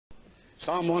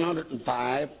Psalm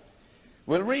 105.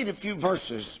 We'll read a few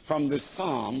verses from this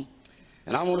psalm,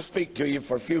 and I want to speak to you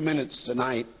for a few minutes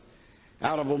tonight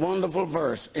out of a wonderful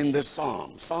verse in this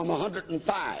psalm, Psalm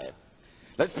 105.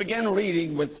 Let's begin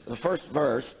reading with the first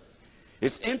verse.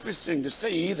 It's interesting to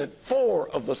see that 4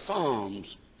 of the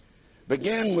psalms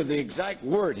begin with the exact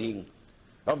wording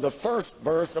of the first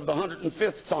verse of the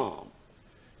 105th psalm.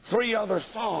 3 other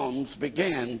psalms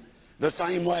begin the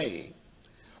same way.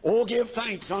 Oh, give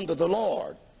thanks unto the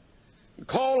Lord,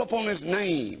 call upon his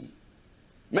name,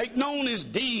 make known his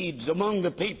deeds among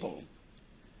the people,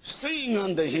 sing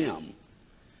unto him,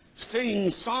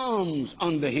 sing psalms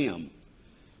unto him,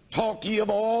 talk ye of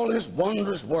all his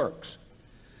wondrous works,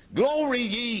 glory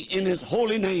ye in his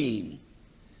holy name.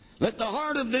 Let the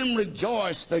heart of them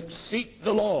rejoice that seek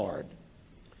the Lord.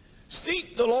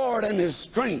 Seek the Lord and his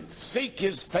strength, seek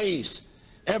his face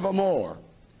evermore.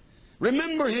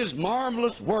 Remember his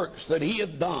marvelous works that he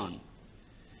hath done,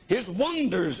 his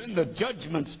wonders in the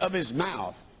judgments of his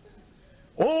mouth.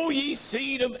 O ye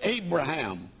seed of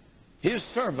Abraham, his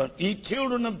servant, ye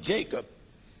children of Jacob,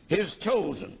 his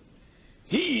chosen.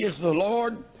 He is the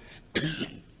Lord,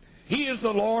 he is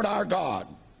the Lord our God.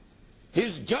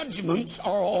 His judgments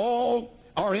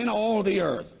are in all the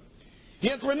earth. He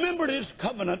hath remembered his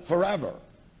covenant forever,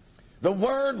 the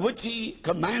word which he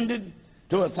commanded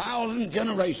to 1,000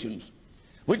 generations,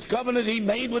 which covenant he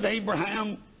made with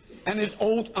Abraham and his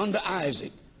oath unto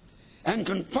Isaac, and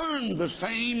confirmed the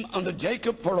same unto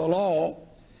Jacob for a law,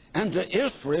 and to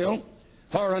Israel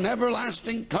for an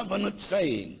everlasting covenant,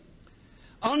 saying,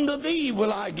 Unto thee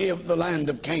will I give the land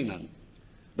of Canaan,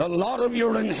 the lot of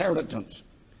your inheritance,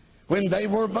 when they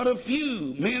were but a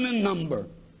few men in number,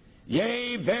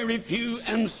 yea, very few,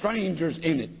 and strangers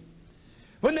in it.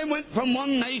 When they went from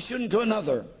one nation to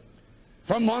another,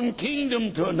 from one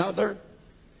kingdom to another,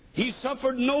 he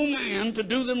suffered no man to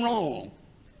do them wrong.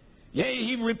 Yea,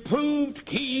 he reproved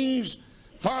kings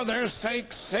for their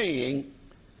sake, saying,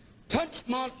 Touch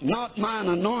not mine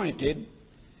anointed,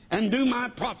 and do my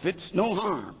prophets no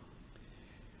harm.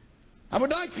 I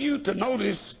would like for you to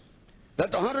notice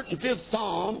that the 105th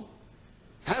Psalm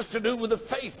has to do with the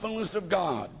faithfulness of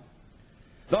God.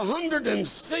 The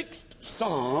 106th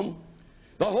Psalm,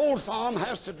 the whole psalm,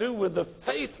 has to do with the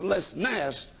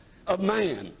faithlessness of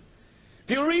man.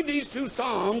 If you read these 2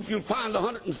 psalms, you'll find the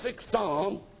 106th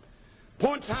Psalm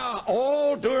points how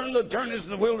all during the journeys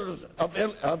in the wilderness of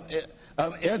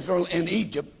Israel in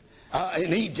Egypt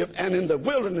and in the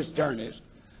wilderness journeys,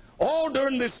 all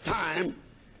during this time,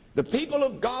 the people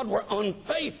of God were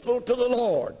unfaithful to the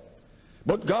Lord,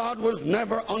 but God was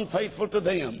never unfaithful to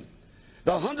them.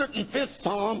 The 105th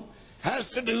Psalm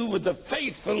has to do with the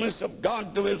faithfulness of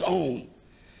God to his own.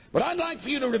 But I'd like for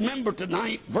you to remember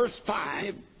tonight verse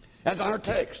 5 as our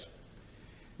text.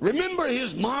 Remember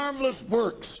his marvelous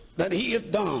works that he hath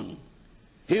done,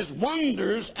 his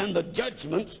wonders and the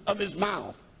judgments of his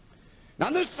mouth.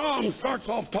 Now this psalm starts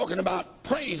off talking about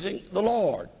praising the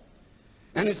Lord.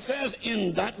 And it says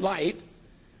in that light,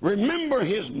 remember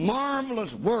his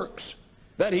marvelous works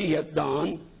that he hath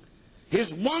done,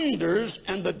 his wonders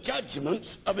and the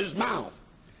judgments of his mouth.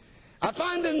 I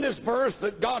find in this verse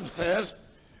that God says,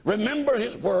 remember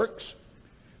his works,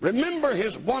 remember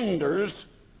his wonders,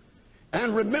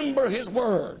 and remember his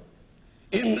word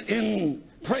in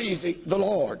praising the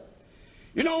Lord.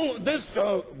 You know, this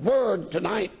word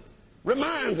tonight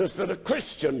reminds us that a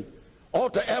Christian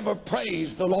ought to ever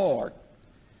praise the Lord.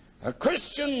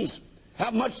 Christians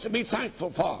have much to be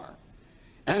thankful for,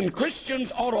 and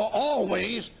Christians ought to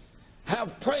always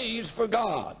have praise for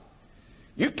God.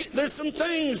 There's some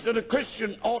things that a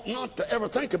Christian ought not to ever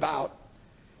think about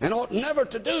and ought never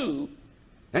to do,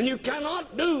 and you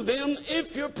cannot do them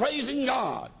if you're praising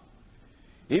God.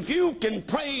 If you can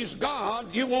praise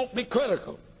God, you won't be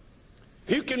critical.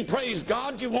 If you can praise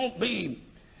God, you won't be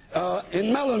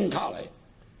in melancholy.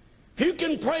 If you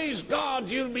can praise God,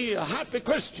 you'll be a happy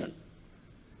Christian.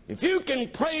 If you can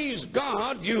praise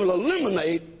God, you'll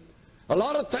eliminate a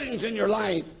lot of things in your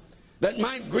life that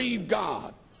might grieve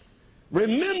God.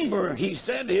 Remember, he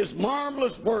said, his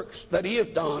marvelous works that he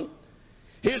hath done,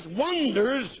 his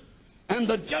wonders and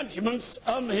the judgments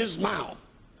of his mouth.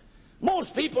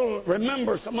 Most people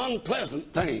remember some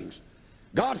unpleasant things.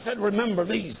 God said, remember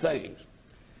these things.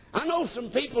 I know some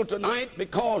people tonight,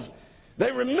 because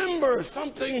they remember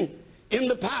something in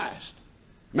the past.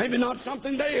 Maybe not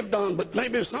something they have done, but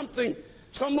maybe something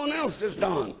someone else has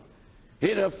done.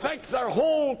 It affects their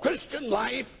whole Christian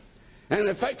life and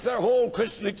affects their whole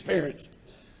Christian experience.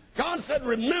 God said,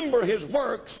 remember his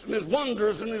works and his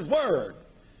wonders and his word.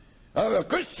 A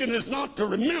Christian is not to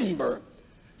remember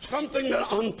something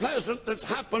unpleasant that's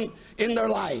happened in their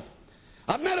life.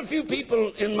 I've met a few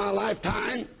people in my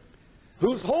lifetime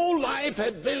whose whole life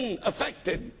had been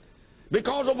affected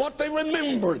because of what they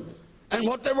remembered and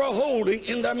what they were holding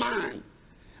in their mind.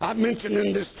 I've mentioned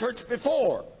in this church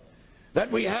before that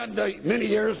we had many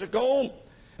years ago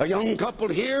a young couple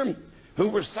here who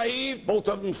were saved. Both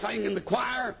of them sang in the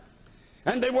choir,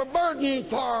 and they were burdened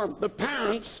for the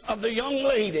parents of the young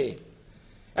lady,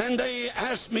 and they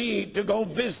asked me to go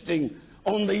visiting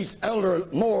on these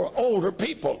older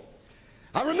people.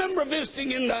 I remember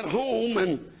visiting in that home,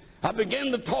 and I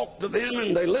began to talk to them,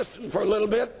 and they listened for a little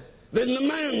bit. Then the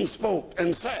man spoke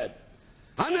and said,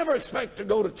 "I never expect to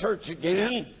go to church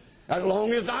again as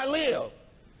long as I live."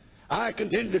 I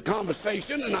continued the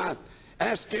conversation, and I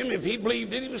asked him if he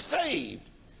believed that he was saved.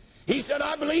 He said,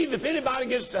 "I believe if anybody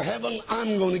gets to heaven,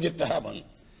 I'm going to get to heaven."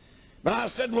 But I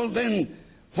said, "Well, then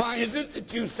why is it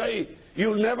that you say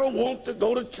you'll never want to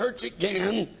go to church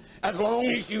again as long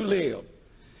as you live?"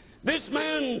 This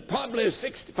man, probably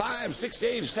 65,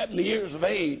 68, 70 years of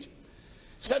age,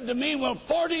 said to me, "Well,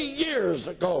 40 years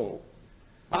ago,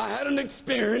 I had an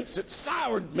experience that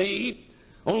soured me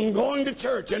on going to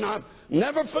church, and I've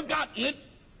never forgotten it,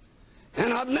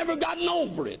 and I've never gotten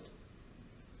over it."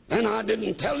 And I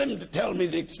didn't tell him to tell me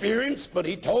the experience, but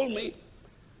he told me.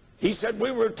 He said,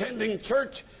 "We were attending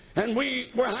church, and we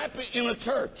were happy in a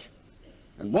church.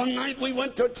 And one night we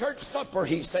went to a church supper,"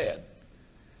 he said,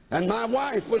 "and my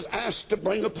wife was asked to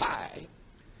bring a pie."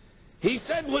 He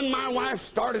said when my wife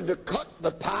started to cut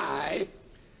the pie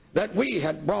that we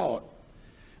had brought,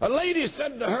 a lady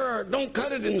said to her, "Don't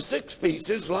cut it in 6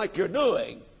 pieces like you're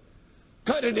doing.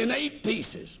 Cut it in 8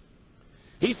 pieces.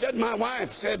 He said, "My wife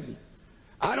said,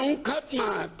 I don't cut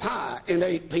my pie in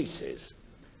 8 pieces.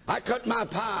 I cut my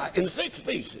pie in 6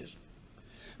 pieces.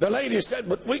 The lady said,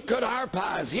 "But we cut our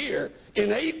pies here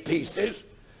in 8 pieces,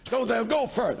 so they'll go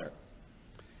further."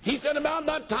 He said, about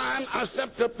that time, I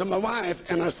stepped up to my wife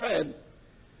and I said,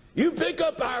 "You pick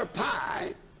up our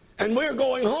pie and we're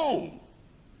going home."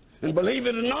 And believe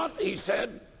it or not, he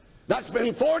said, that's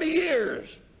been 40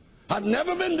 years. I've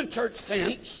never been to church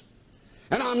since,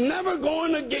 and I'm never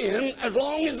going again as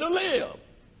long as I live.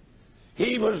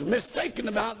 He was mistaken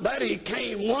about that. He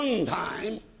came one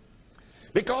time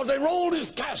because they rolled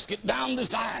his casket down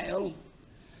this aisle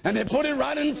and they put it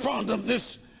right in front of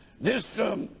this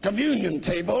communion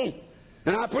table,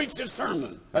 and I preached his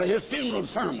sermon, his funeral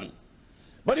sermon.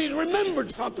 But he's remembered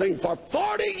something for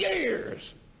 40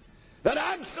 years that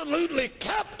absolutely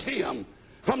kept him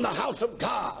from the house of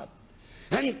God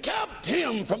and kept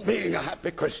him from being a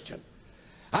happy Christian.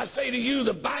 I say to you,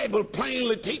 the Bible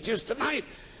plainly teaches tonight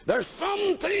there's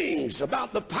some things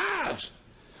about the past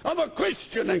of a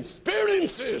Christian,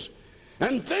 experiences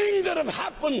and things that have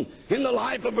happened in the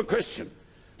life of a Christian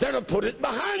that have put it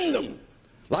behind them.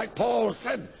 Like Paul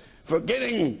said,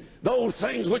 forgetting those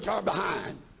things which are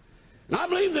behind. And I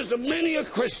believe there's many a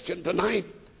Christian tonight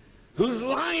whose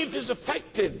life is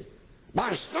affected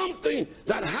by something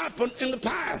that happened in the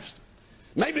past.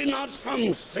 Maybe not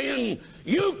some sin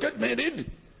you committed,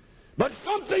 but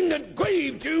something that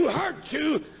grieved you, hurt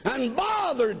you, and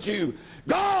bothered you.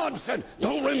 God said,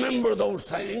 don't remember those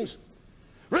things.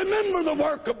 Remember the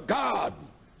work of God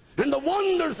and the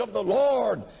wonders of the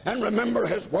Lord, and remember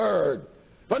His Word.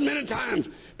 But many times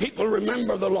people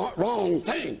remember the wrong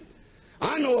thing.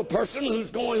 I know a person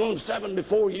who's going on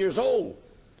 74 years old,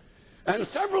 and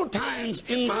several times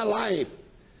in my life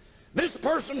this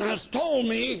person has told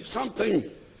me something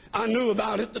I knew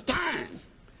about at the time.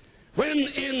 When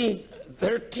in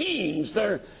their teens,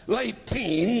 their late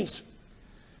teens,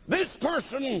 this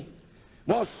person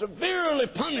was severely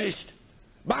punished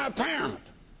by a parent.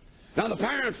 Now the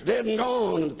parent's dead and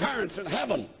gone, and the parent's in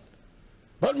heaven.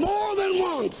 But more than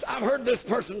once I've heard this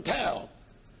person tell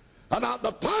about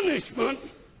the punishment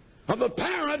of a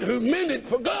parent who meant it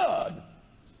for good.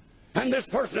 And this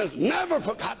person has never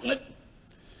forgotten it,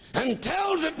 and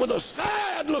tells it with a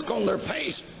sad look on their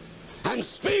face, and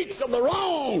speaks of the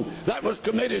wrong that was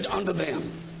committed unto them.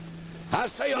 I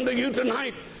say unto you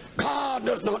tonight, God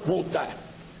does not want that.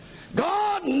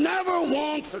 God never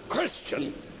wants a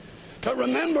Christian to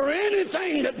remember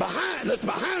anything that's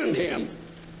behind him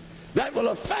that will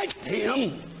affect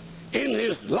him in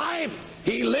his life.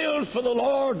 He lives for the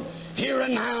Lord here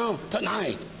and now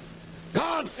tonight.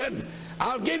 God said,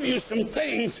 I'll give you some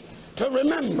things to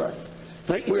remember. I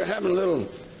think we're having a little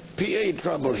PA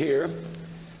trouble here,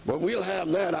 but we'll have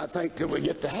that, I think, till we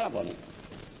get to heaven.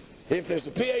 If there's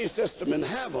a PA system in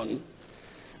heaven,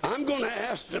 I'm going to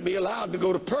ask to be allowed to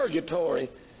go to purgatory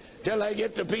till they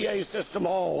get the PA system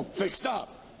all fixed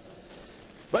up.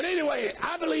 But anyway,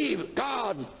 I believe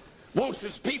God wants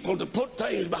His people to put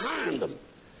things behind them.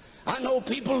 I know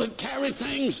people that carry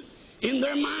things in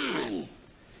their mind,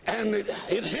 and it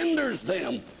hinders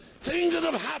them. Things that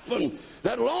have happened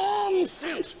that long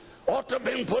since ought to have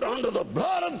been put under the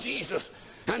blood of Jesus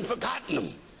and forgotten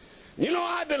them. You know,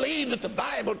 I believe that the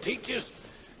Bible teaches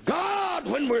God,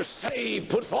 when we're saved,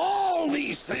 puts all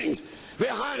these things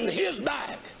behind His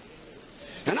back.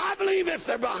 And I believe if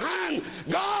they're behind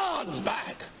God's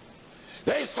back,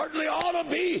 they certainly ought to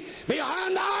be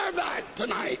behind our back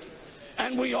tonight.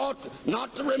 And we ought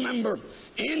not to remember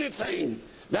anything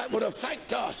that would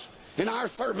affect us in our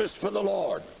service for the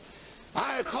Lord.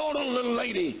 I called on a little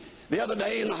lady the other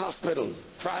day in the hospital,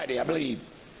 Friday, I believe.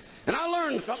 And I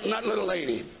learned something from that little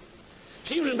lady.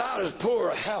 She was about as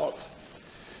poor health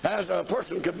as a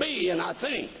person could be, and I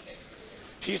think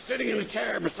she's sitting in a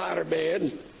chair beside her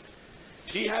bed.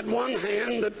 She had one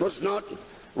hand that was not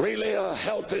really a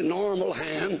healthy, normal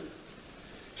hand.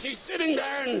 She's sitting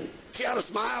there, and she had a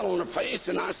smile on her face,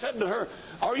 and I said to her,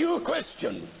 "Are you a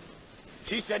Christian?"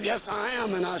 She said, "Yes, I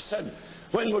am." And I said,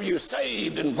 "When were you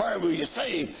saved, and where were you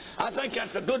saved?" I think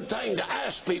that's a good thing to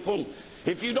ask people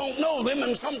if you don't know them,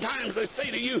 and sometimes they say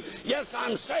to you, "Yes,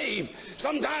 I'm saved."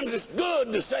 Sometimes it's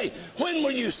good to say, "When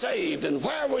were you saved, and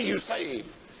where were you saved?"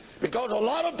 Because a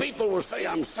lot of people will say,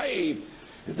 "I'm saved."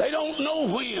 They don't know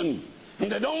when,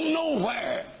 and they don't know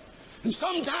where. And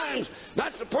sometimes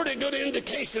that's a pretty good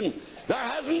indication there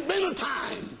hasn't been a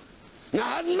time, there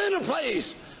hadn't been a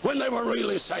place when they were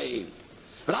really saved.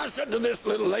 But I said to this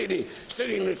little lady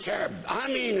sitting in the chair, I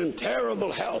mean in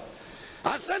terrible health,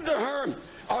 I said to her,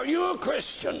 "Are you a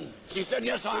Christian?" She said,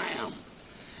 "Yes, I am."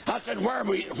 I said, where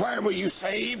were you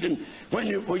saved, and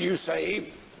when were you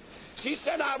saved?" She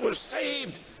said, "I was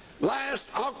saved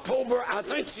last October." I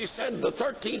think she said the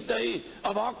 13th day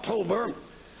of October.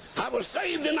 I was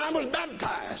saved and I was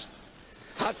baptized.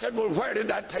 I said, "Well, where did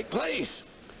that take place?"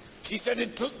 She said,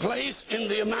 "It took place in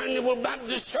the Emmanuel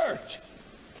Baptist Church."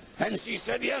 And she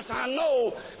said, "Yes, I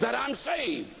know that I'm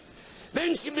saved."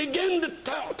 Then she began to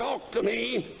talk to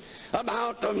me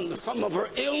about some of her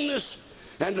illness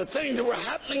and the things that were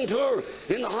happening to her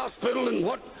in the hospital and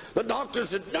what the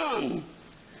doctors had done.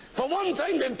 For one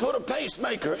thing, they'd put a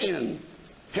pacemaker in.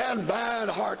 She had a bad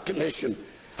heart condition.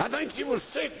 I think she was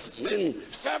sick in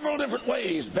several different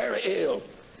ways, very ill.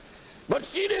 But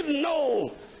she didn't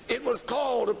know it was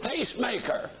called a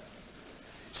pacemaker.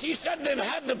 She said they've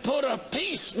had to put a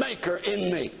pacemaker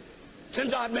in me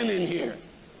since I've been in here.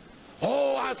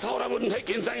 Oh, I thought I wouldn't take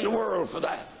anything in the world for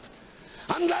that.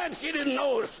 I'm glad she didn't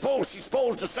know she's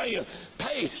supposed to say a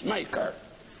pacemaker.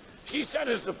 She said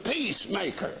it's a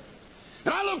peacemaker.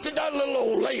 And I looked at that little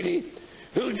old lady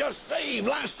who just saved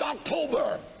last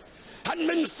October. Hadn't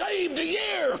been saved a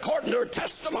year, according to her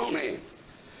testimony.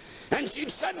 And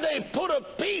she'd said they put a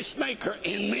peacemaker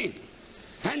in me.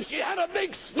 And she had a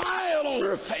big smile on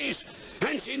her face.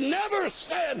 And she never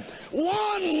said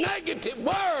one negative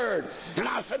word. And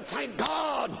I said, thank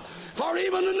God for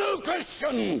even a new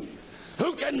Christian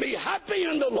who can be happy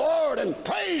in the Lord and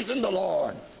praising the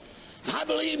Lord. I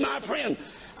believe, my friend,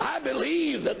 I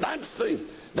believe that that's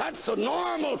the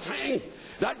normal thing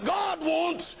that God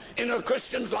wants in a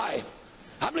Christian's life.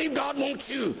 I believe God wants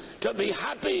you to be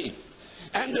happy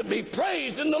and to be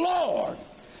praising the Lord.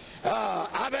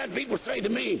 I've had people say to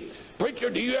me, "Preacher,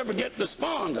 do you ever get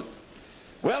despondent?"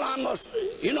 Well, I must,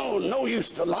 no use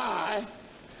to lie.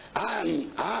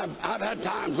 I've had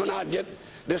times when I'd get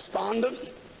despondent.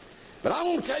 But I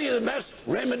want to tell you the best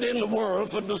remedy in the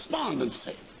world for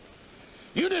despondency.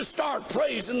 You just start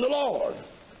praising the Lord.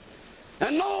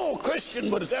 And no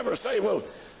Christian would ever say, "Well,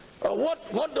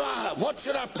 what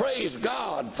should I praise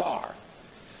God for?"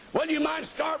 Well, you might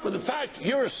start with the fact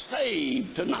you're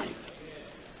saved tonight.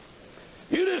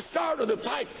 You just start with the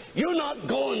fact you're not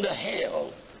going to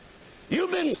hell.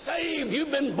 You've been saved.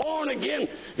 You've been born again.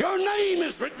 Your name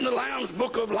is written in the Lamb's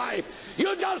Book of Life.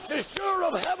 You're just as sure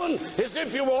of heaven as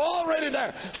if you were already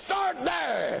there. Start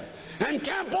there and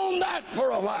camp on that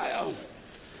for a while.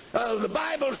 The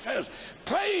Bible says,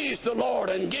 "Praise the Lord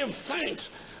and give thanks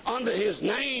unto His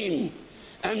name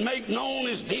and make known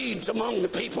His deeds among the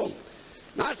people."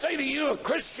 And I say to you, a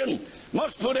Christian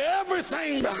must put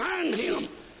everything behind him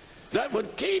that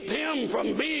would keep him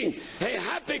from being a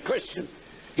happy Christian.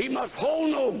 He must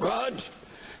hold no grudge,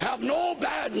 have no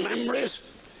bad memories.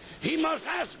 He must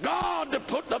ask God to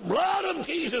put the blood of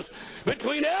Jesus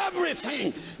between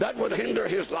everything that would hinder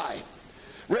his life.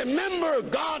 Remember,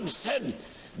 God said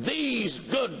these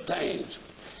good things.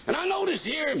 And I notice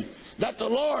here that the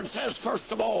Lord says,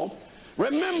 first of all,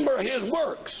 remember His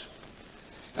works.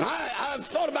 And I've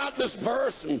thought about this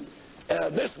verse and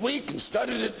this week and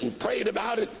studied it and prayed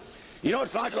about it.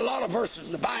 It's like a lot of verses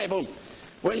in the Bible.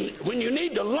 when you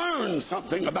need to learn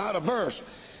something about a verse,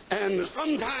 and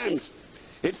sometimes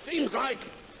it seems like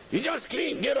you just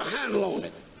can't get a handle on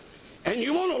it, and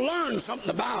you want to learn something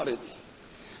about it.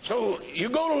 So you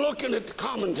go to looking at the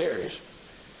commentaries.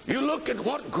 You look at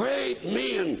what great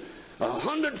men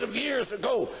hundreds of years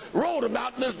ago wrote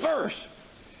about this verse.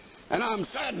 And I'm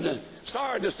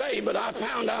sorry to say, but I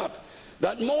found out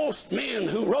that most men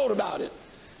who wrote about it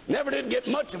never did get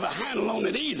much of a handle on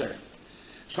it either.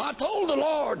 So I told the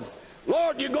Lord,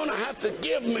 Lord, you're going to have to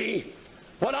give me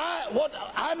what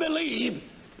I believe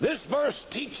this verse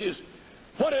teaches,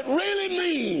 what it really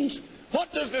means.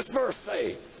 What does this verse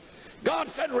say? God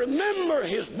said, remember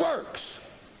his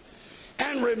works,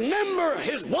 and remember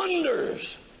his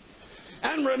wonders,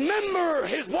 and remember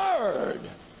his word,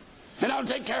 and I'll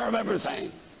take care of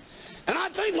everything. And I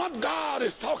think what God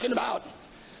is talking about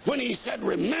when he said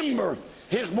remember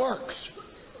his works,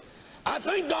 I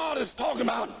think God is talking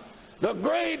about the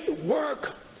great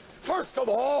work, first of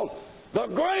all, the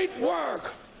great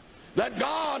work that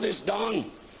God has done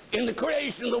in the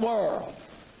creation of the world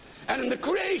and in the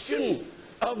creation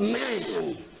of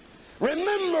man.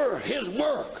 Remember his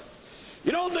work.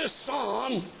 You know, this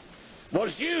psalm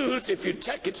was used, if you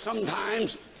check it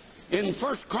sometimes, in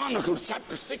 1 Chronicles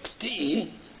chapter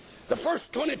 16, the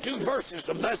first 22 verses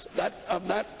of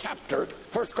that chapter,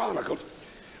 1 Chronicles.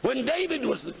 When David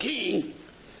was the king,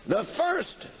 the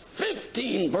first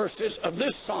 15 verses of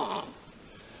this psalm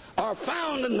are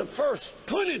found in the first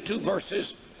 22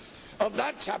 verses of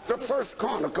that chapter, 1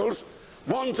 Chronicles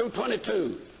 1 through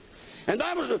 22. And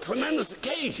that was a tremendous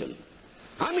occasion.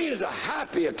 I mean, it's a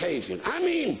happy occasion. I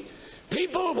mean,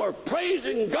 people were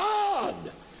praising God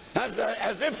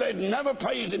as if they'd never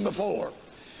praised him before.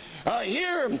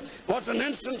 Here was an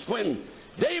instance when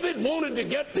David wanted to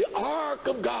get the ark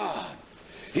of God.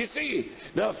 You see,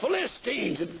 the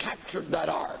Philistines had captured that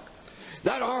ark.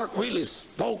 That ark really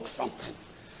spoke something.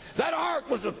 That ark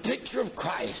was a picture of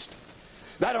Christ.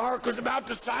 That ark was about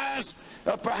the size,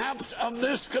 perhaps, of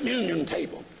this communion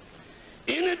table.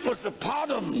 In it was a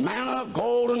pot of manna,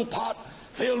 golden pot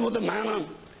filled with the manna.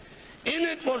 In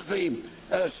it was the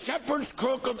shepherd's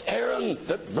crook of Aaron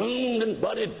that bloomed and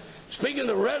budded, speaking of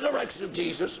the resurrection of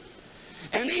Jesus.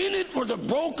 And in it were the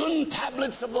broken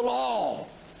tablets of the law.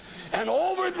 And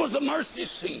over it was the mercy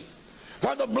seat,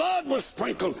 where the blood was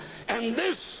sprinkled. And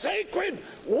this sacred,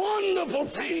 wonderful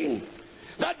thing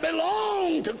that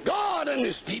belonged to God and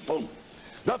his people,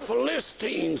 the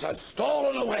Philistines had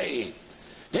stolen away.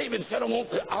 David said, I want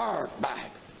the ark back.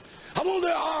 I want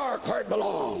the ark where it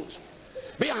belongs,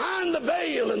 behind the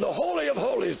veil in the Holy of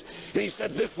Holies. And he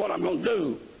said, this is what I'm going to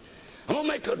do. I'm going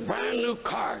to make a brand new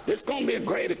cart. It's going to be a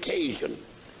great occasion.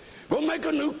 We'll make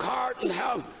a new cart and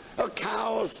have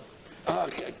cows,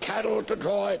 cattle to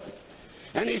draw it.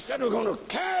 And he said, we're going to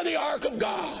carry the ark of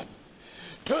God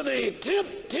to the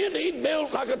tent he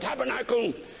built like a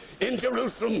tabernacle in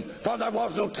Jerusalem, for there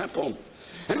was no temple.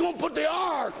 And we're going to put the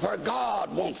ark where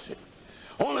God wants it.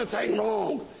 Only thing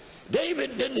wrong,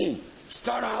 David didn't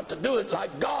start out to do it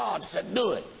like God said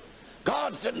do it.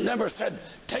 God never said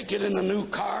take it in a new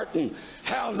cart and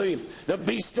have the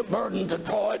beast of burden to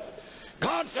draw it.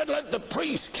 God said let the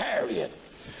priest carry it.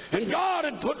 And God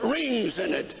had put rings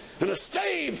in it and a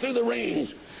stave through the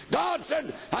rings. God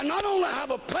said, I not only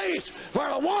have a place where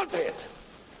I want it,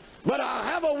 but I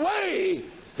have a way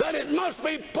that it must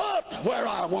be put where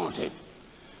I want it.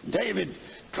 David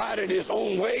tried it his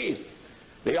own way.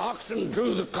 The oxen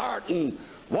drew the cart and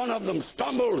one of them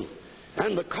stumbled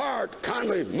and the cart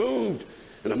kindly moved,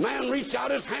 and a man reached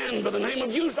out his hand by the name of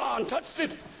Uzzah and touched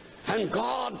it, and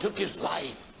God took his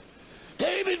life.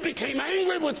 David became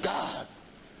angry with God.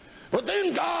 But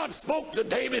then God spoke to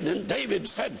David, and David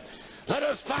said, let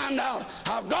us find out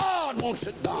how God wants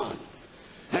it done.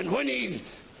 And when he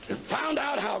found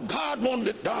out how God wanted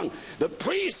it done, the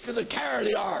priests to carry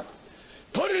the ark,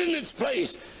 put it in its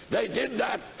place. They did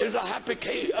that as a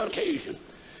happy occasion.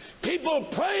 People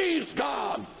praised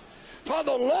God, for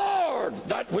the Lord,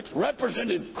 that which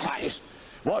represented Christ,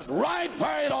 was right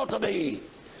where it ought to be.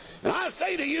 And I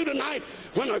say to you tonight,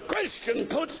 when a Christian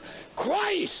puts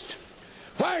Christ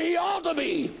where he ought to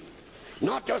be,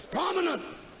 not just prominent,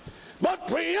 but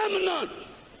preeminent,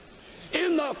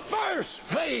 in the first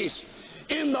place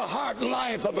in the heart and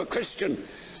life of a Christian,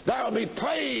 there will be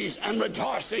praise and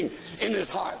rejoicing in his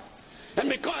heart. And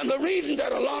because the reason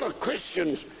that a lot of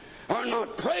Christians are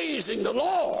not praising the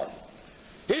Lord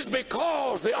is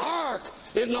because the ark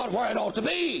is not where it ought to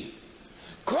be.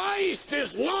 Christ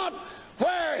is not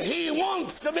where he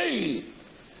wants to be.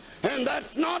 And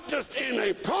that's not just in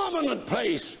a prominent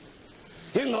place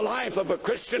in the life of a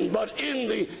Christian, but in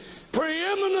the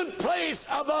preeminent place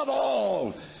above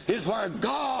all is where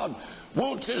God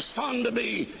wants His Son to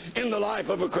be in the life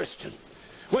of a Christian.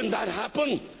 When that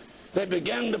happened, they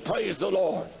began to praise the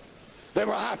Lord. They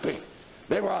were happy.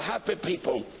 They were a happy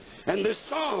people. And this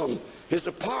psalm is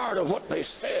a part of what they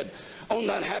said on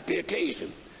that happy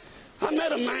occasion. I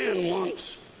met a man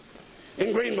once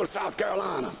in Greenville, South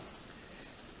Carolina,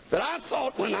 that I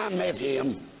thought when I met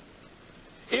him,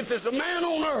 if there's a man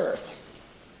on earth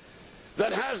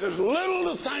that has as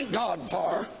little to thank God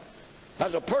for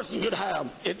as a person could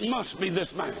have, it must be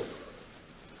this man.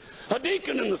 A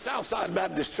deacon in the Southside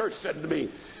Baptist Church said to me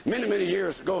many, many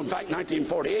years ago, in fact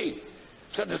 1948,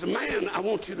 said, there's a man I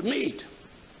want you to meet,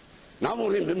 and I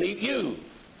want him to meet you,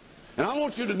 and I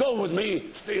want you to go with me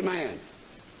to see a man.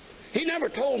 He never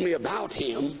told me about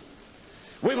him.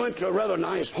 We went to a rather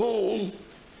nice home.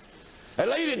 A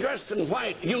lady dressed in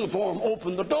white uniform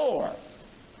opened the door,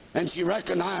 and she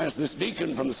recognized this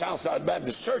deacon from the Southside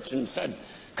Baptist Church and said,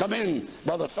 come in,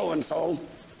 brother so-and-so.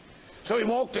 So he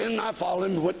walked in, I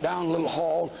followed him, went down a little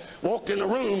hall, walked in a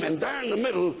room, and there in the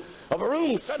middle of a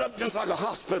room set up just like a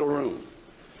hospital room,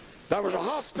 there was a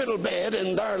hospital bed,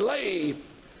 and there lay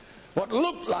what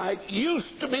looked like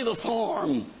used to be the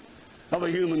form of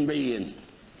a human being.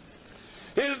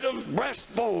 His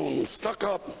breastbone stuck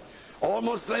up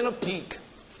almost in a peak.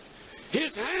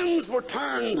 His hands were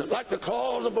turned like the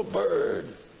claws of a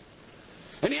bird.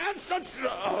 And he had such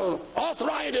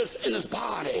arthritis in his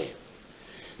body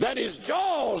that his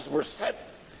jaws were set.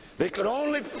 They could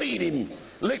only feed him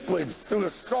liquids through a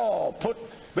straw put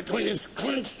between his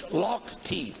clenched, locked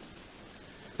teeth.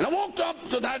 And I walked up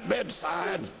to that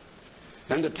bedside,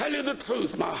 and to tell you the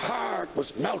truth, my heart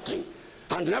was melting.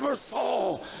 I never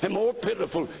saw a more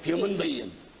pitiful human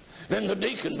being. Then the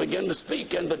deacon began to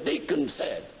speak, and the deacon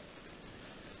said,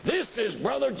 this is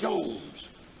Brother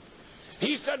Jones.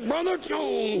 He said, Brother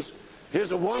Jones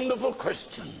is a wonderful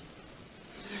Christian.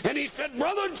 And he said,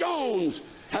 Brother Jones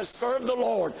has served the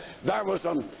Lord. There was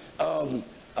a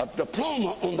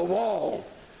diploma on the wall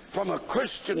from a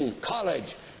Christian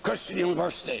college, Christian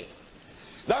university.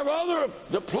 There were other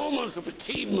diplomas of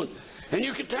achievement, and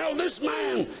you could tell this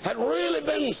man had really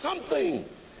been something.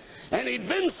 And he'd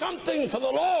been something for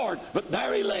the Lord, but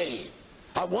there he lay.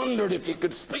 I wondered if he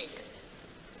could speak.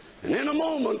 And in a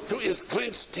moment, through his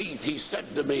clenched teeth, he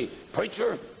said to me,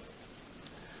 preacher,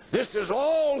 this is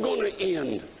all going to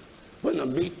end when I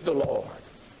meet the Lord.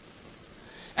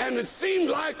 And it seemed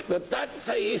like that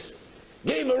face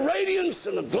gave a radiance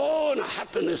and a glow and a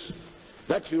happiness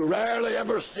that you rarely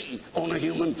ever see on a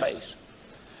human face.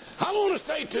 I want to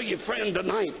say to you, friend,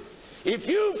 tonight, if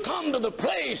you've come to the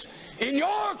place in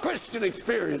your Christian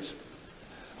experience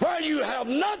where you have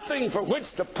nothing for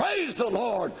which to praise the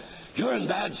Lord, you're in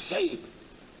bad shape.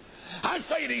 I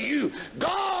say to you,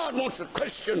 God wants a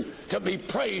Christian to be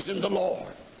praising the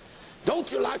Lord.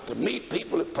 Don't you like to meet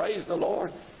people that praise the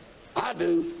Lord? I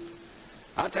do.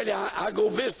 I tell you, I go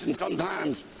visiting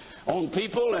sometimes on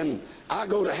people, and I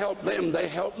go to help them. They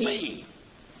help me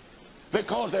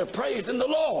because they're praising the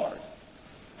Lord.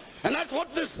 And that's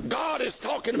what this God is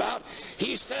talking about.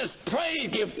 He says, pray,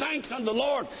 give thanks unto the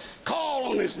Lord,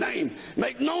 call on His name,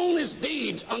 make known His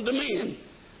deeds unto men.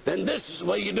 Then this is the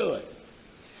way you do it.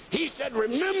 He said,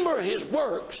 remember His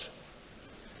works,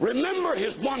 remember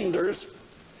His wonders,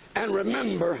 and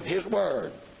remember His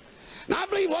word. Now I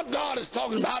believe what God is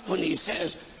talking about when He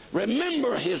says,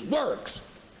 remember His works.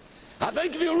 I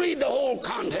think if you read the whole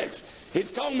context,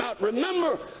 it's talking about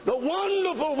remember the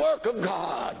wonderful work of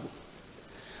God.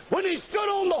 When He stood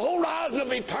on the horizon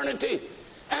of eternity,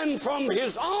 and from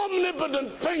His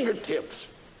omnipotent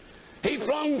fingertips, He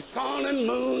flung sun and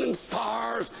moon and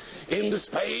stars into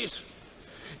space.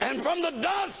 And from the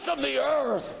dust of the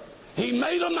earth, He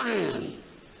made a man.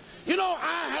 You know,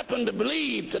 I happen to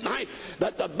believe tonight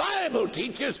that the Bible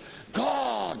teaches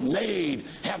God made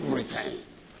everything.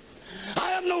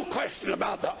 I have no question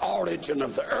about the origin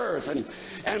of the earth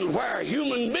and where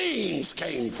human beings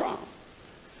came from.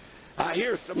 I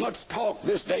hear so much talk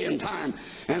this day and time,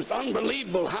 and it's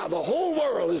unbelievable how the whole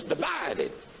world is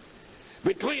divided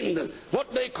between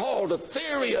what they call the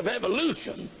theory of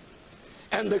evolution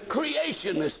and the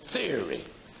creationist theory.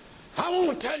 I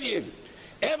want to tell you,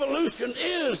 evolution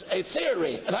is a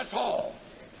theory, that's all.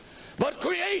 But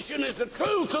creation is the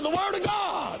truth of the Word of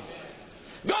God.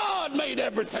 God made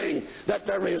everything that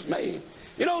there is made.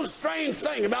 You know the strange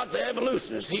thing about the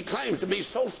evolutionist, he claims to be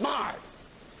so smart.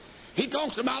 He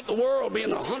talks about the world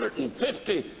being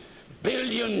 150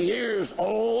 billion years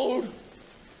old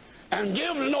and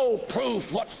gives no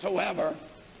proof whatsoever.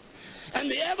 And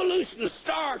the evolutionist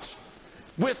starts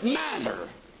with matter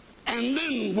and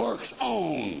then works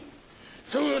on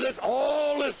through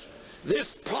all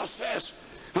this process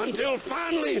until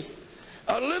finally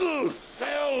a little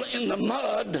cell in the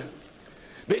mud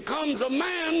becomes a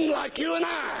man like you and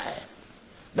I.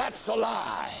 That's a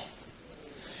lie.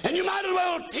 And you might as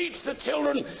well teach the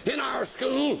children in our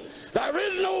school there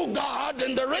is no God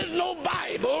and there is no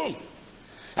Bible,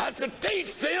 as to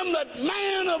teach them that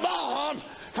man evolved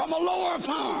from a lower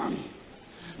form.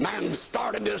 Man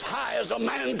started as high as a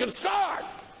man could start.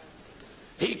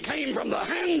 He came from the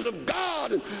hands of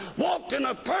God and walked in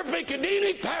a perfect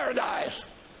Edenic paradise.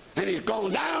 And he's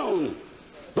gone down.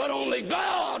 But only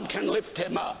God can lift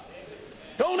him up.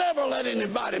 Don't ever let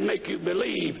anybody make you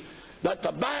believe that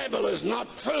the Bible is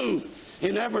not true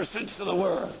in every sense of the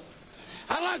word.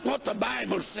 I like what the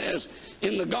Bible says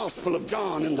in the Gospel of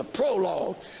John, in the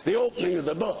prologue, the opening of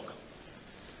the book.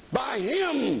 By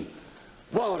him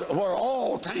were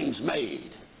all things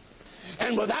made.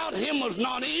 And without him was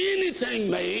not anything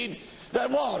made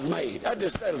that was made. That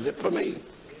just settles it for me.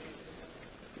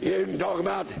 You can talk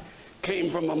about came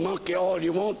from a monkey all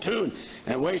you want to,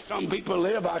 and the way some people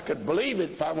live, I could believe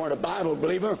it if I weren't a Bible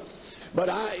believer. But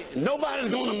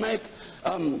nobody's going to make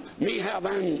me have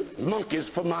monkeys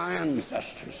for my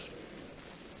ancestors.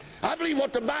 I believe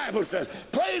what the Bible says.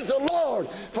 Praise the Lord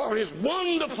for his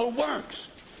wonderful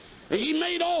works. He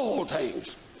made all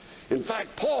things. In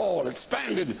fact, Paul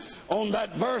expanded on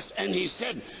that verse and he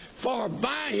said, for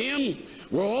by him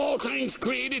were all things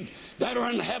created that are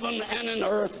in heaven and in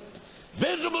earth,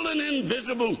 visible and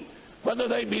invisible, whether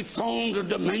they be thrones or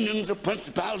dominions or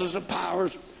principalities or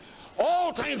powers.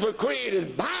 All things were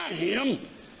created by him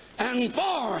and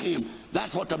for him.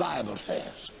 That's what the Bible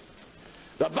says.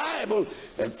 The Bible,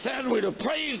 it says we're to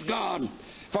praise God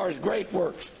for his great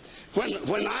works.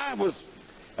 When I was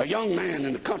a young man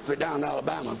in the country down in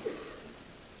Alabama,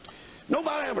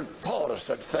 nobody ever thought of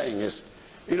such thing as,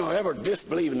 ever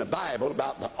disbelieving the Bible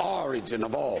about the origin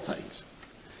of all things.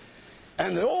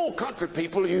 And the old country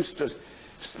people used to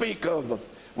speak of,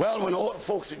 well, when old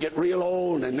folks would get real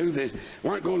old and they knew they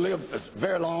weren't going to live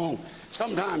very long,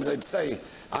 sometimes they'd say,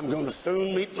 I'm going to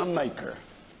soon meet my Maker.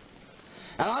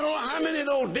 And I don't know how many of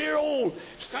those dear old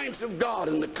saints of God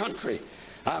in the country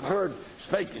I've heard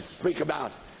speak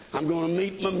about, I'm going to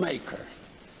meet my Maker.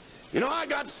 I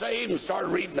got saved and started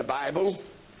reading the Bible,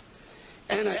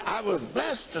 and I was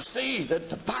blessed to see that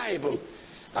the Bible,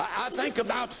 I think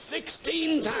about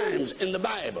 16 times in the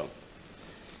Bible,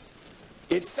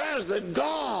 it says that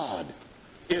God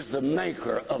is the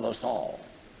maker of us all.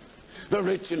 The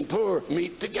rich and poor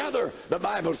meet together, the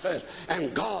Bible says,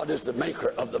 and God is the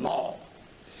maker of them all.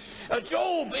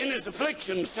 Job in his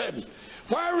affliction said,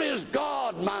 where is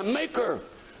God my maker,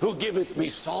 who giveth me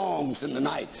songs in the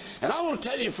night? And I want to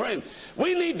tell you, friend,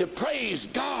 we need to praise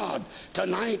God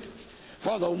tonight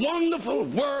for the wonderful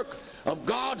work of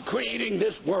God creating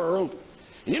this world.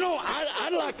 And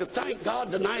I'd like to thank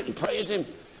God tonight and praise him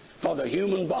for the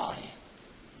human body.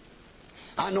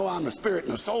 I know I'm a spirit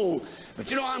and a soul,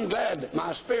 but I'm glad that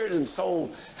my spirit and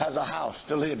soul has a house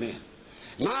to live in.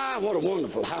 My, what a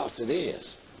wonderful house it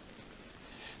is.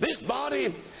 This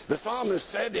body, the psalmist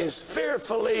said, is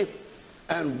fearfully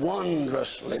and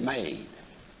wondrously made.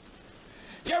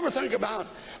 Do you ever think about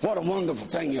what a wonderful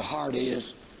thing your heart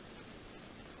is?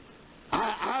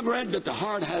 I've read that the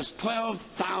heart has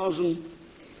 12,000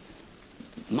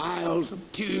 miles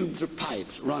of tubes or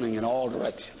pipes running in all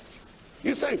directions.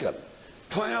 You think of it,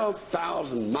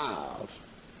 12,000 miles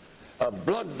of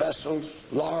blood vessels,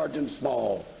 large and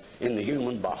small, in the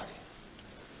human body.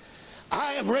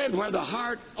 I have read where the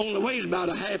heart only weighs about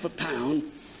a half a pound,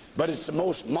 but it's the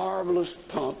most marvelous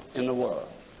pump in the world.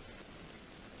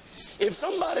 If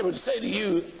somebody would say to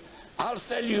you, I'll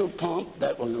sell you a pump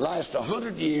that will last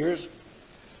 100 years,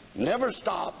 never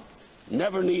stop,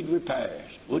 never need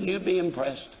repairs, wouldn't you be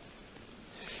impressed?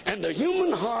 And the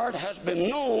human heart has been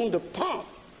known to pump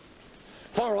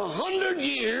for 100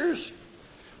 years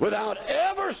without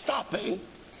ever stopping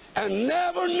and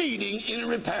never needing any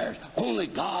repairs. Only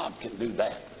God can do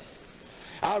that.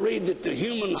 I read that the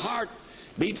human heart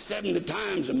beats 70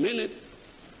 times a minute,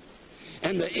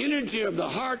 and the energy of the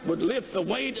heart would lift the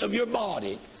weight of your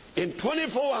body. In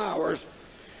 24 hours,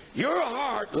 your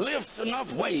heart lifts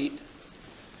enough weight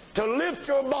to lift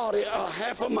your body a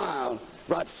half a mile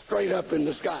right straight up in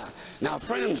the sky. Now,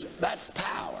 friends, that's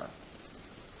power.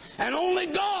 And only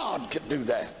God can do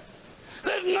that.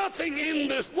 There's nothing in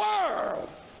this world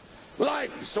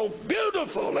like so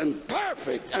beautiful and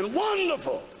perfect and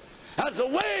wonderful as the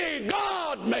way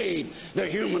God made the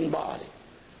human body.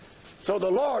 So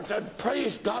the Lord said,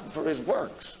 praise God for his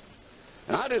works.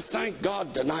 And I just thank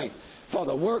God tonight for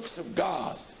the works of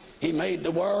God. He made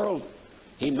the world.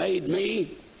 He made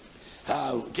me.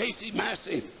 J.C.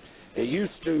 Massey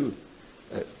used to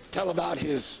tell about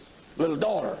his little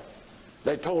daughter.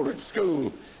 They told her at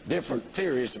school different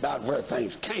theories about where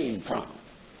things came from.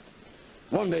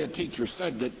 One day a teacher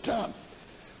said that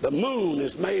the moon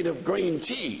is made of green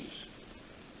cheese,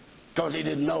 because he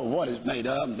didn't know what it's made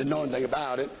of, didn't know anything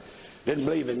about it, didn't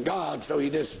believe in God, so he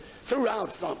just threw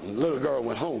out something. The little girl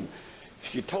went home.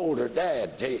 She told her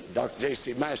dad, Dr.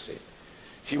 J.C. Massey.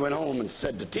 She went home and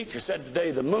said, the teacher said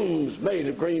today the moon's made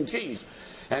of green cheese.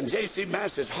 And J.C.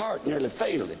 Massey's heart nearly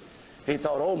failed him. He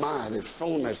thought, oh my, they've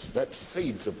sown that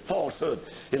seeds of falsehood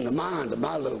in the mind of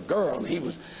my little girl. And he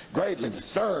was greatly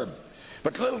disturbed.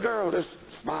 But the little girl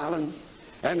just smiling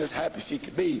and as happy as she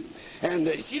could be. And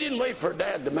she didn't wait for her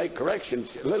dad to make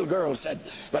corrections. The little girl said,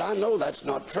 but I know that's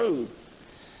not true.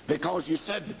 Because you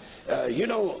said, you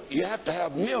know, you have to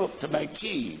have milk to make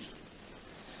cheese.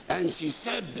 And she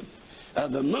said,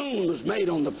 the moon was made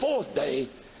on the 4th day,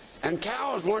 and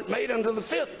cows weren't made until the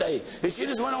 5th day. And she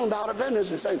just went on about her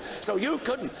business and said, so you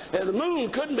couldn't, the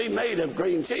moon couldn't be made of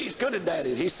green cheese, could it,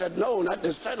 Daddy? He said, no, and that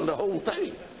just settled the whole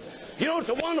thing. You know, it's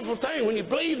a wonderful thing when you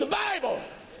believe the Bible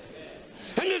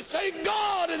and just take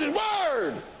God at His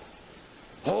Word.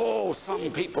 Oh,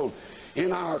 some people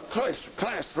in our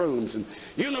classrooms and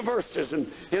universities and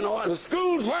in all the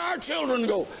schools where our children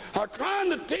go are trying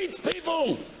to teach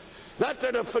people that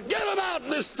they're to forget about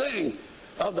this thing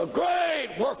of the great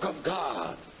work of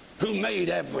God who made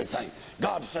everything.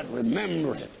 God said,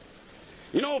 remember it.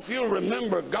 You know, if you'll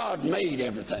remember, God made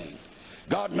everything.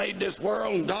 God made this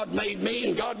world, and God made me,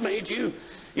 and God made you.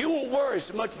 You won't worry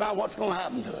so much about what's going to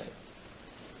happen to it.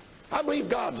 I believe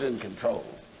God's in control.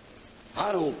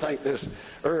 I don't think this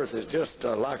earth is just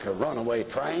like a runaway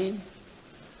train.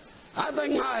 I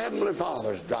think my Heavenly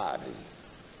Father's driving.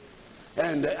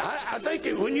 And I think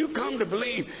when you come to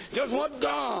believe just what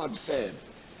God said,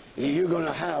 you're going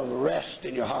to have rest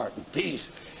in your heart and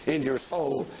peace in your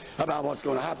soul about what's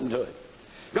going to happen to it.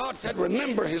 God said,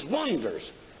 remember His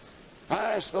wonders.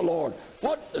 I asked the Lord,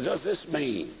 what does this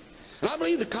mean? And I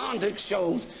believe the context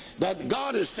shows that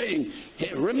God is saying,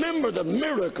 remember the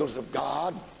miracles of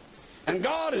God. And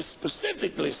God is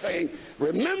specifically saying,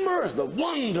 remember the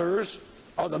wonders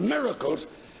or the miracles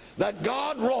that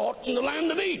God wrought in the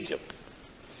land of Egypt.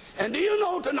 And do you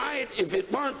know tonight, if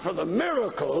it weren't for the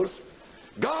miracles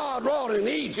God wrought in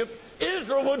Egypt,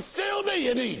 Israel would still be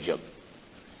in Egypt.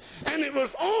 And it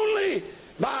was only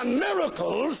by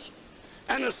miracles,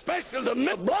 and especially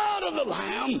the blood of the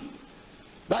Lamb,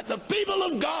 that the people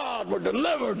of God were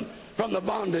delivered from the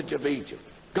bondage of Egypt.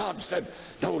 God said,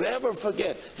 don't ever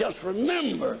forget, just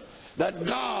remember that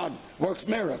God works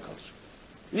miracles.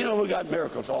 You know, we got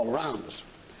miracles all around us.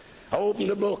 I opened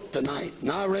a book tonight, and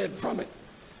I read from it.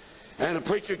 And a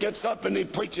preacher gets up and he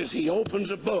preaches, he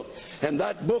opens a book, and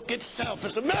that book itself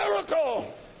is a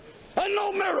miracle. And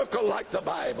no miracle like the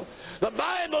Bible. The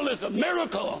Bible is a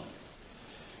miracle.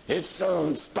 It's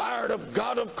inspired of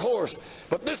God, of course,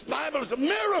 but this Bible is a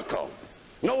miracle.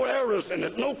 No errors in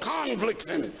it, no conflicts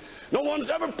in it. No one's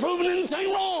ever proven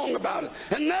anything wrong about it,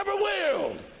 and never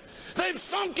will. They've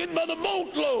sunk it by the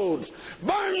boatloads,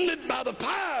 burned it by the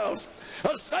piles,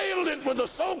 assailed it with the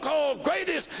so-called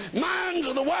greatest minds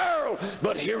of the world.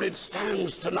 But here it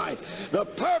stands tonight, the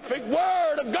perfect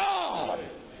Word of God.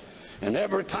 And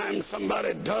every time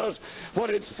somebody does what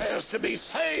it says to be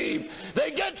saved,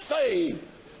 they get saved.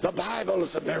 The Bible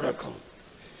is a miracle.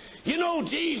 You know,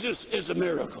 Jesus is a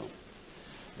miracle.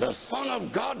 The Son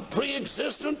of God,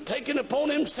 pre-existent, taking upon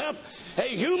Himself a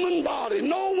human body.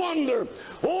 No wonder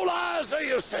old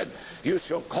Isaiah said, you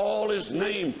shall call His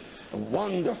name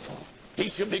Wonderful. He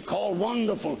shall be called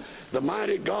Wonderful, the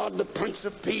mighty God, the Prince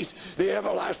of Peace, the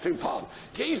everlasting Father.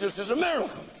 Jesus is a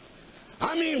miracle.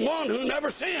 I mean, one who never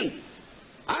sinned.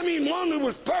 I mean, one who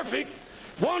was perfect.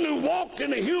 One who walked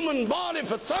in a human body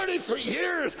for 33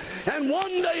 years and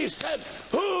one day said,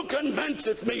 who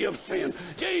convinceth me of sin?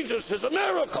 Jesus is a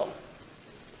miracle.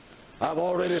 I've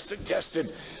already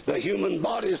suggested the human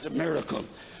body is a miracle.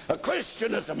 A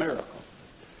Christian is a miracle.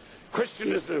 Christian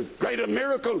is a greater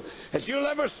miracle as you'll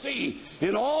ever see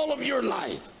in all of your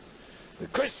life. The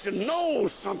Christian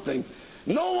knows something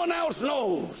no one else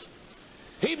knows.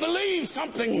 He believes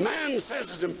something man says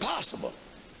is impossible.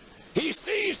 He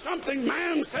sees something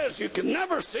man says you can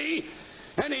never see,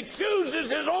 and he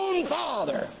chooses his own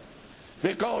father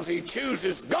because he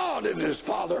chooses God as his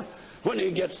father when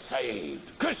he gets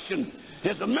saved. Christian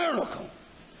is a miracle.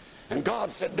 And God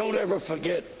said, don't ever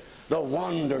forget the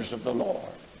wonders of the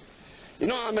Lord. You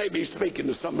know, I may be speaking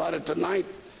to somebody tonight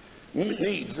who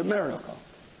needs a miracle.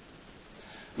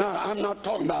 Now, I'm not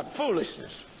talking about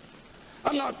foolishness.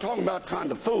 I'm not talking about trying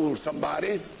to fool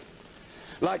somebody.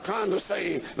 like trying to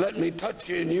say, let me touch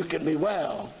you and you can be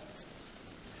well.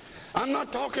 I'm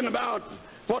not talking about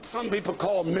what some people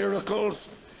call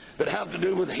miracles that have to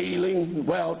do with healing,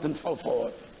 wealth, and so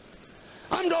forth.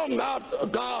 I'm talking about a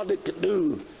God that can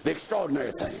do the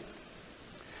extraordinary thing.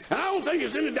 And I don't think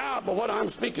there's any doubt but what I'm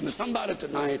speaking to somebody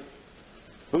tonight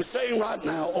who's saying right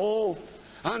now, oh,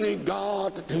 I need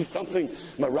God to do something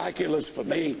miraculous for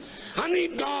me. I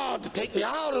need God to take me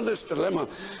out of this dilemma.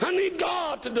 I need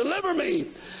God to deliver me.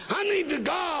 I need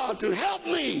God to help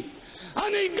me. I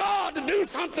need God to do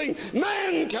something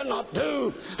man cannot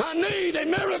do. I need a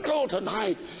miracle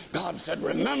tonight. God said,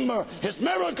 remember his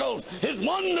miracles, his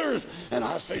wonders. And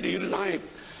I say to you tonight,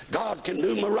 God can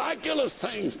do miraculous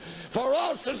things for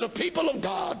us as a people of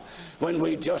God when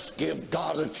we just give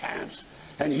God a chance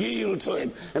and yield to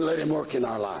him and let him work in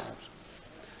our lives.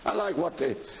 I like what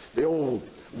the old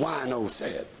wino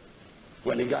said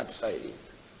when he got saved.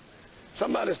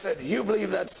 Somebody said, do you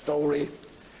believe that story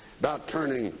about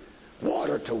turning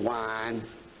water to wine?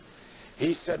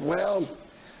 He said, well,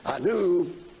 I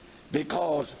do,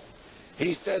 because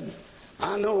he said,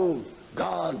 I know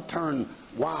God turned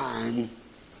wine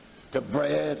to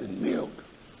bread and milk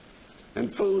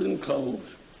and food and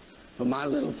clothes for my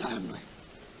little family.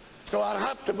 So I'd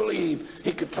have to believe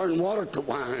he could turn water to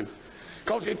wine,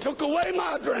 because he took away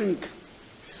my drink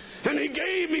and he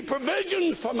gave me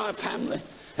provisions for my family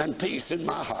and peace in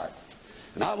my heart.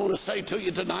 And I want to say to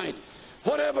you tonight,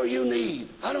 whatever you need,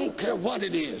 I don't care what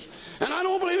it is. And I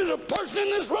don't believe there's a person in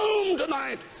this room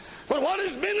tonight but what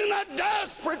has been in that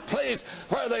desperate place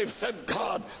where they've said,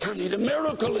 God, I need a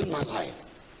miracle in my life.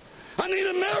 I need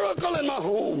a miracle in my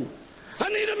home. I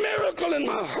need a miracle in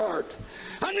my heart.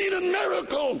 I need a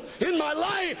miracle in my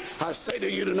life. I say to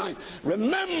you tonight,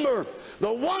 remember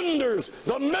the wonders,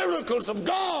 the miracles of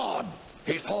God.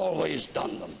 He's always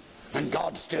done them, and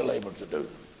God's still able to do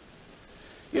them.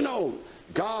 You know,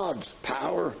 God's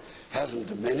power hasn't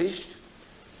diminished.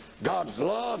 God's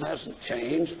love hasn't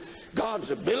changed.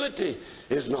 God's ability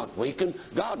is not weakened.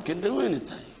 God can do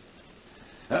anything.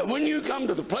 When you come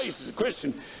to the place as a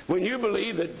Christian, when you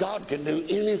believe that God can do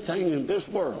anything in this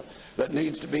world that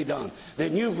needs to be done,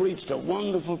 then you've reached a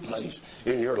wonderful place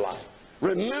in your life.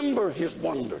 Remember his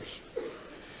wonders.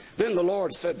 Then the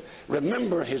Lord said,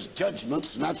 remember his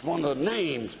judgments, and that's one of the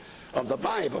names of the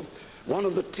Bible. One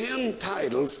of the 10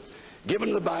 titles given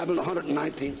in the Bible in the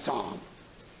 119th Psalm.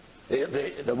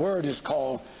 The word is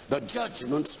called the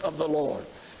judgments of the Lord.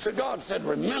 So God said,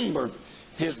 remember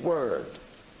his word.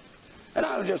 And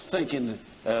I was just thinking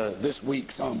this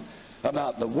week some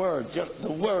about the words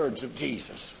of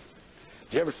Jesus.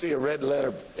 Did you ever see a red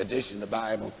letter edition of the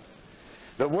Bible?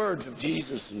 The words of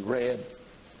Jesus in red.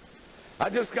 I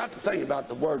just got to think about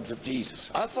the words of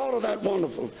Jesus. I thought of that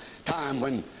wonderful time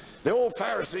when the old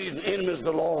Pharisees and enemies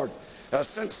of the Lord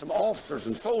sent some officers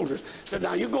and soldiers, said,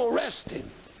 now you go arrest him.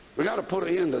 We got to put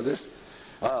an end to this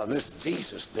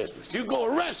Jesus business. You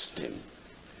go arrest him.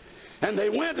 And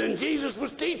they went, and Jesus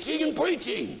was teaching and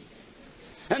preaching.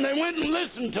 And they went and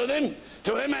listened to him,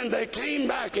 and they came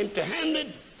back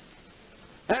empty-handed.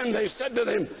 And they said to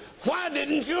them, why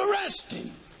didn't you arrest him?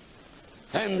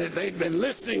 And they'd been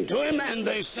listening to him, and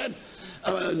they said,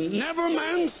 never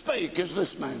man spake as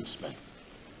this man spake.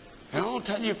 And I'll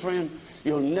tell you, friend,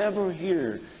 you'll never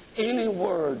hear any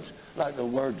words like the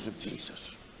words of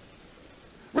Jesus.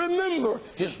 Remember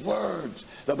his words,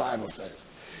 the Bible says.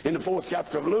 In the 4th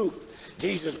chapter of Luke,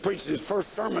 Jesus preached his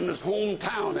first sermon in his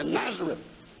hometown in Nazareth.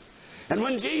 And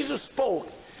when Jesus spoke,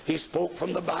 he spoke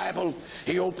from the Bible.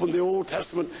 He opened the Old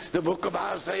Testament, the book of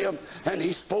Isaiah, and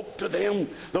he spoke to them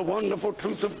the wonderful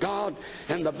truth of God.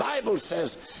 And the Bible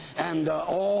says, and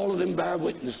all of them bear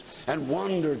witness and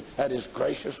wondered at his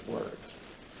gracious words.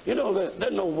 You know, there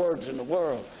are no words in the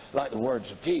world like the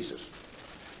words of Jesus.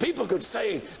 People could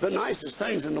say the nicest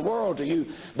things in the world to you,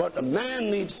 but a man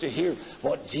needs to hear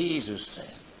what Jesus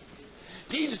said.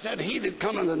 Jesus said, he that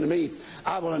cometh unto me,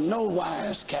 I will in no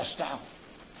wise cast out.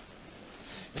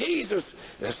 Jesus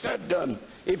said,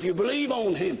 if you believe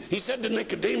on him, he said to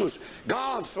Nicodemus,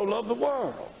 God so loved the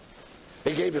world.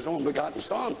 He gave his only begotten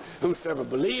Son, whosoever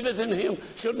believeth in him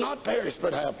should not perish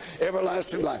but have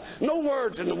everlasting life. No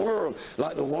words in the world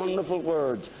like the wonderful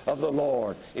words of the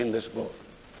Lord in this book.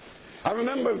 I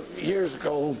remember years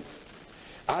ago,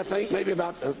 I think maybe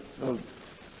about the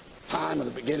time of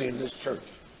the beginning of this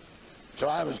church. So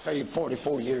I would say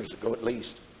 44 years ago at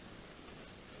least.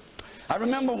 I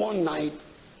remember one night,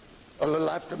 a little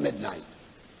after midnight,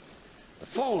 the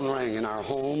phone rang in our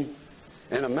home,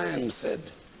 and a man said,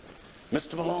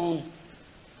 Mr. Malone,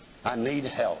 I need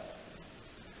help.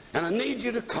 And I need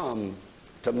you to come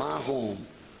to my home.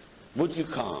 Would you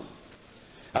come?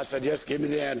 I said, just give me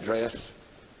the address.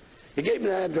 He gave me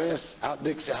the address out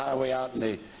Dixie Highway, out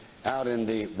in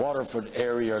the Waterford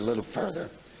area, a little further.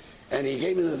 And he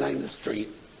gave me the name of the street.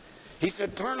 He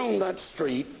said, turn on that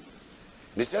street.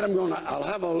 And he said, I'll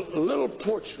have a little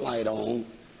porch light on.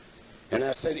 And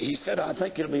he said, I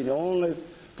think it'll be the only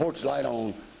porch light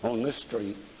on this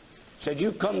street. He said,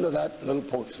 you come to that little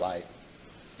porch light,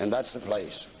 and that's the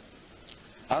place.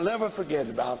 I'll never forget,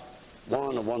 about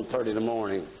 1 or 1:30 in the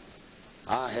morning,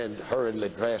 I had hurriedly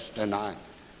dressed, and I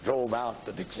drove out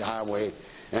the Dixie Highway,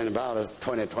 and about a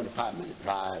 20-25-minute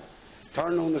drive,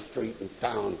 turned on the street and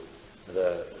found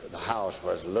the house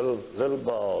was a little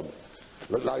bulb,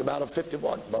 looked like about a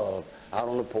 50-watt bulb out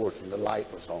on the porch, and the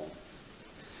light was on.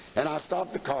 And I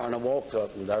stopped the car and I walked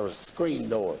up, and there was a screen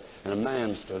door, and a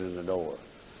man stood in the door,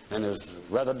 and it was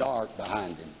rather dark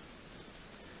behind him.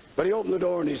 But he opened the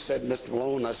door and he said, Mr.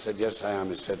 Malone? I said, yes, I am.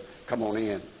 He said, come on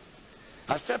in.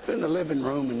 I stepped in the living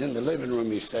room, and in the living room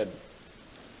he said,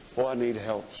 oh, I need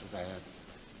help so bad.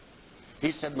 He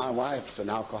said, my wife's an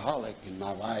alcoholic, and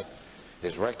my wife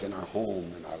is wrecking our home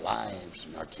and our lives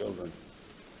and our children.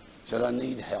 He said, I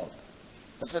need help.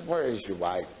 I said, where is your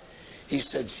wife? He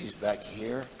said, she's back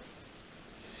here.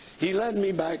 He led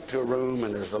me back to a room,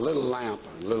 and there's a little lamp,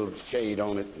 a little shade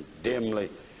on it, and a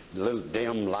little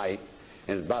dim light,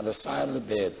 and by the side of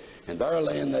the bed. And there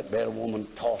lay in that bed a woman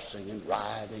tossing and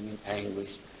writhing in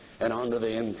anguish and under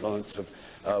the influence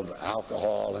of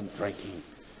alcohol and drinking.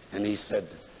 And he said,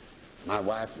 my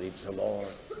wife needs the Lord.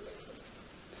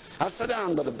 I sat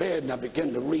down by the bed and I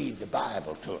began to read the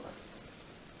Bible to her.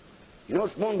 You know,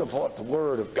 it's wonderful what the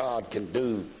Word of God can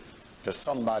do to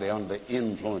somebody under the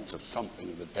influence of something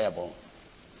of the devil.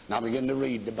 And I began to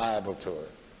read the Bible to her.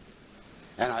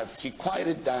 And she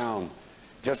quieted down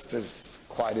just as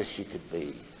quiet as she could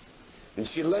be. And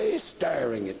she lay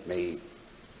staring at me.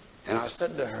 And I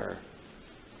said to her,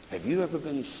 have you ever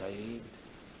been saved?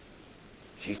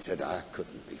 She said, I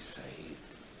couldn't be saved.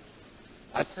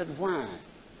 I said, why?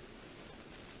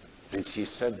 And she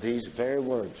said these very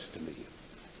words to me,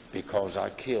 because I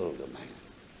killed a man.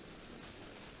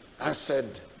 I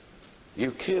said,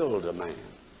 you killed a man?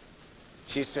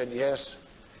 She said, yes,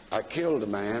 I killed a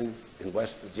man in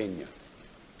West Virginia.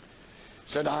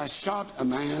 Said, I shot a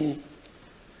man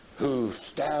who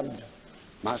stabbed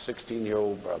my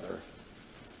 16-year-old brother,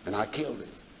 and I killed him.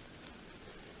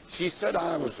 She said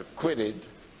I was acquitted,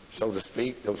 so to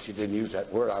speak, though she didn't use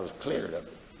that word. I was cleared of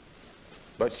it.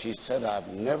 But she said, I've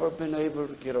never been able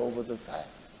to get over the fact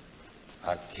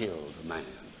I killed a man.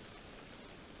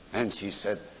 And she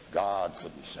said, God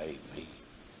couldn't save me.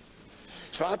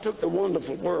 So I took the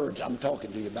wonderful words I'm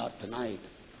talking to you about tonight,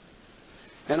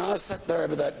 and I sat there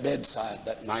by that bedside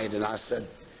that night, and I said,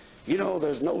 you know,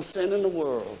 there's no sin in the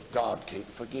world God can't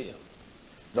forgive.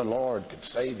 The Lord could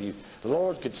save you. The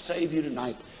Lord could save you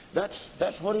tonight.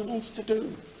 That's what He wants to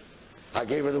do. I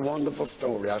gave her the wonderful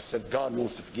story. I said, God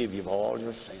wants to forgive you of all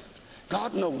your sins.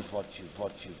 God knows what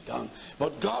you've done,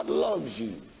 but God loves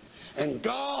you. And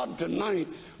God tonight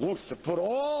wants to put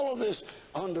all of this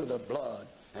under the blood,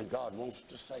 and God wants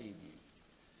to save you.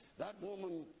 That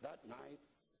woman that night